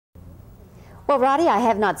Well, Roddy, I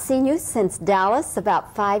have not seen you since Dallas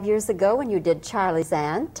about 5 years ago when you did Charlie's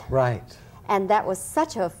Aunt. Right. And that was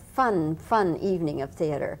such a fun evening of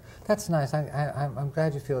theater. That's nice. I'm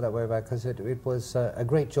glad you feel that way about it, because it was a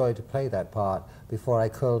great joy to play that part before I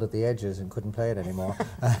curled at the edges and couldn't play it anymore.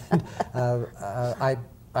 And,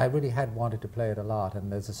 I really had wanted to play it a lot, and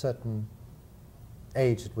there's a certain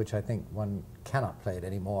age at which I think one cannot play it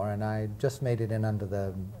anymore, and I just made it in under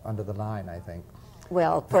the line, I think.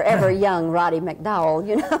 Well, forever young Roddy McDowell,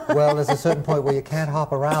 you know. Well, there's a certain point where you can't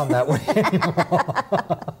hop around that way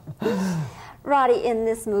anymore. Roddy, in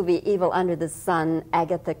this movie, Evil Under the Sun,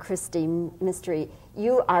 Agatha Christie mystery,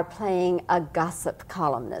 you are playing a gossip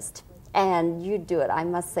columnist. And you do it, I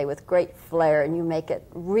must say, with great flair, and you make it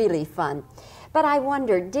really fun. But I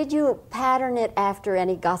wonder, did you pattern it after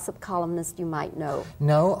any gossip columnist you might know?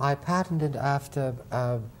 No, I patterned it after,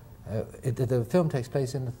 the film takes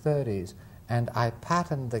place in the 30s, and I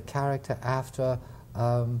patterned the character after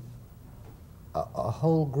a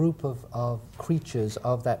whole group of creatures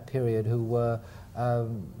of that period who were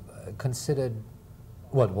considered,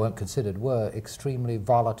 well, weren't considered, were extremely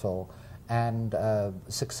volatile and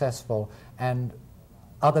successful, and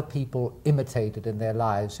other people imitated in their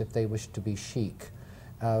lives if they wished to be chic.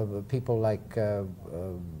 People like, well,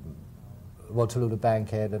 Tallulah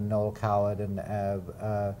Bankhead and Noel Coward, and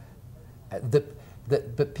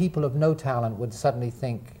but people of no talent would suddenly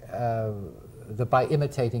think that by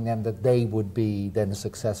imitating them that they would be then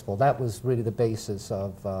successful. That was really the basis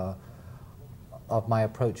of my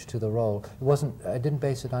approach to the role. It wasn't, I didn't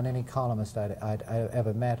base it on any columnist I'd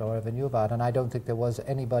ever met or ever knew about, and I don't think there was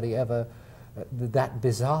anybody ever that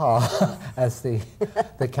bizarre as the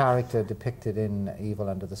character depicted in Evil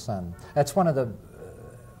Under the Sun. That's one of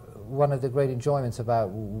the great enjoyments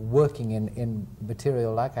about working in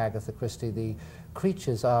material like Agatha Christie. The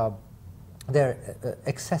creatures they're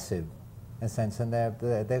excessive in a sense, and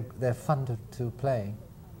they're fun to play.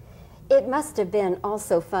 It must have been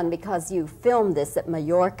also fun because you filmed this at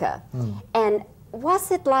Mallorca. And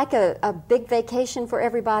was it like a big vacation for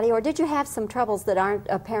everybody, or did you have some troubles that aren't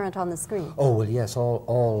apparent on the screen? Oh, well, yes,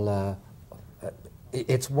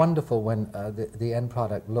 it's wonderful when the end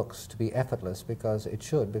product looks to be effortless, because it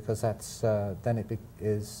should, because that's then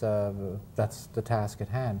that's the task at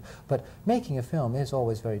hand. But making a film is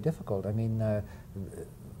always very difficult. I mean,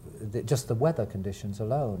 just the weather conditions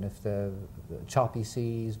alone, if the choppy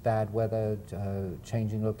seas, bad weather,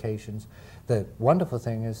 changing locations. The wonderful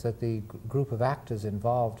thing is that the group of actors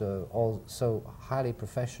involved are all so highly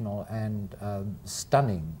professional and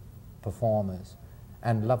stunning performers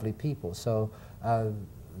and lovely people. So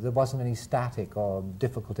there wasn't any static or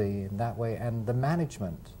difficulty in that way, and the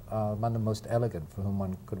management, one of the most elegant for whom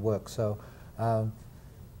one could work. So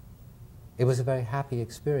it was a very happy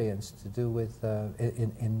experience to do with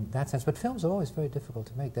in that sense. But films are always very difficult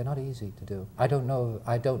to make. They're not easy to do. I don't know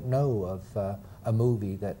of a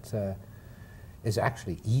movie that is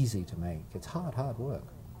actually easy to make. It's hard work.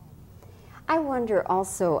 I wonder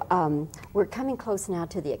also, we're coming close now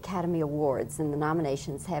to the Academy Awards, and the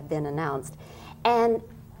nominations have been announced. And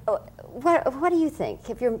what do you think?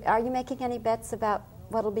 Are you making any bets about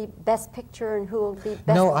what'll be Best Picture and who will be Best?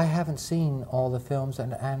 No, I haven't seen all the films,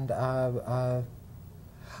 and I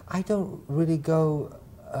don't really go.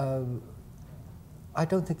 I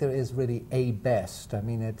don't think there is really a best. I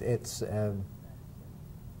mean, it's a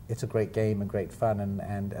great game and great fun,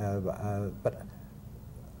 but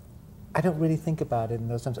I don't really think about it in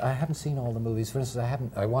those terms. I haven't seen all the movies. For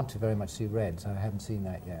instance, I want to very much see Red, so I haven't seen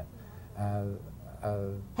that yet.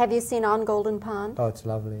 Have you seen On Golden Pond? Oh, it's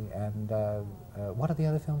lovely. And what are the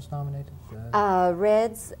other films nominated?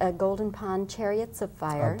 Red's Golden Pond, Chariots of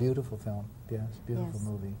Fire. A beautiful film. Yes, beautiful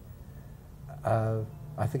movie. I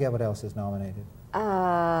forget what else is nominated.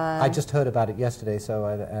 I just heard about it yesterday, so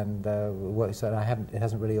it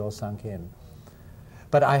hasn't really all sunk in.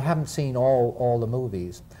 But I haven't seen all the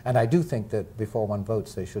movies, and I do think that before one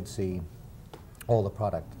votes, they should see all the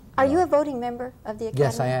product. Are you a voting member of the Academy?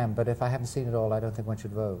 Yes, I am, but if I haven't seen it all, I don't think one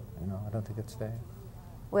should vote. You know, I don't think it's fair.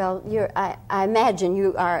 Well, I imagine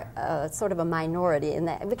you are sort of a minority in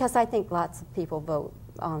that, because I think lots of people vote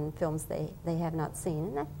on films they have not seen,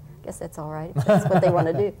 and I guess that's all right if that's what they want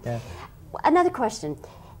to do. Yeah. Another question.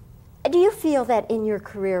 Do you feel that in your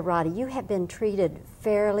career, Roddy, you have been treated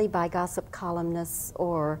fairly by gossip columnists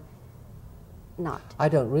or not? I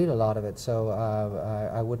don't read a lot of it, so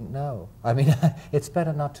I wouldn't know. I mean, it's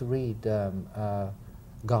better not to read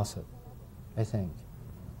gossip, I think.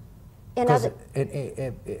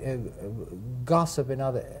 Gossip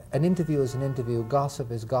an interview is an interview, gossip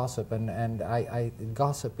is gossip, and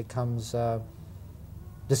gossip becomes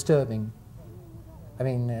disturbing. I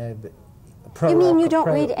mean, You mean you don't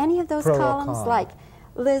read any of those pro or columns, con. like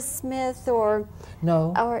Liz Smith or...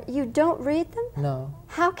 No. Or you don't read them? No.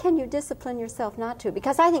 How can you discipline yourself not to?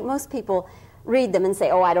 Because I think most people read them and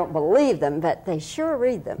say, oh, I don't believe them, but they sure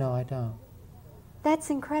read them. No, I don't.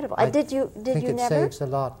 That's incredible. Did you never? Saves a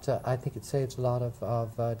lot. I think it saves a lot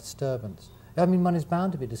of disturbance. I mean, one is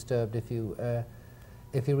bound to be disturbed if you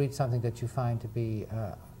read something that you find to be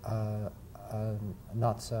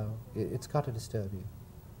not so. It's got to disturb you.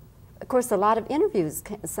 Of course, a lot of interviews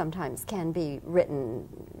sometimes can be written,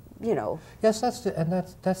 you know. Yes,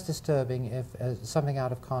 that's disturbing if something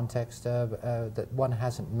out of context that one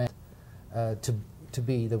hasn't meant to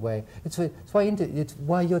be the way. It's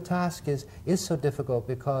why your task is so difficult,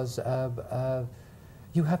 because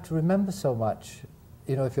you have to remember so much.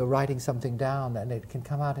 You know, if you're writing something down, and it can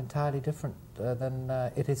come out entirely different than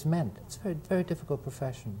it is meant. It's a very difficult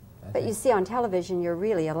profession. But you see, on television, you're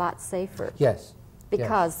really a lot safer. Yes.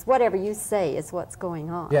 Because whatever you say is what's going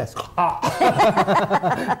on. Yes.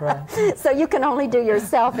 Right. So you can only do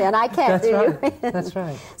yourself in. I can't do you in. That's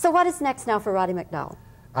right. So what is next now for Roddy McDowell?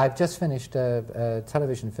 I've just finished a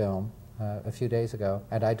television film a few days ago,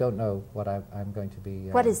 and I don't know what I'm going to be...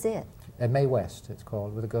 what is it? Mae West, it's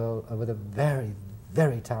called, with a girl, with a very,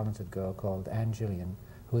 very talented girl called Anne Gillian,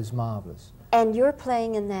 who is marvelous. And you're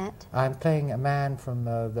playing in that? I'm playing a man from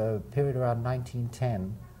the period around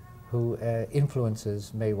 1910 who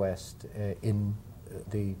influences Mae West in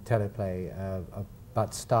the teleplay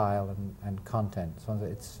about style and content. So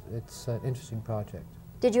it's an interesting project.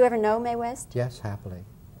 Did you ever know Mae West? Yes, happily.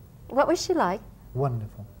 What was she like?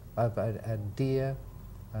 Wonderful. A dear,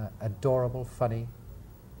 adorable, funny,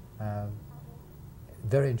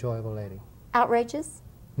 very enjoyable lady. Outrageous?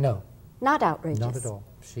 No. Not outrageous? Not at all.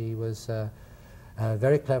 She was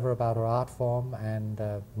very clever about her art form and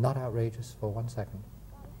not outrageous for 1 second.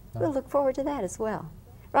 No. We'll look forward to that as well.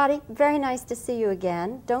 Roddy, very nice to see you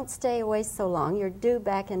again. Don't stay away so long. You're due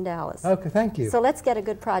back in Dallas. Okay, thank you. So let's get a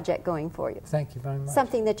good project going for you. Thank you very much.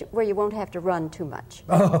 Something where you won't have to run too much.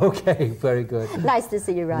 Oh, okay, very good. Nice to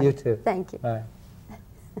see you, Roddy. You too. Thank you. Bye.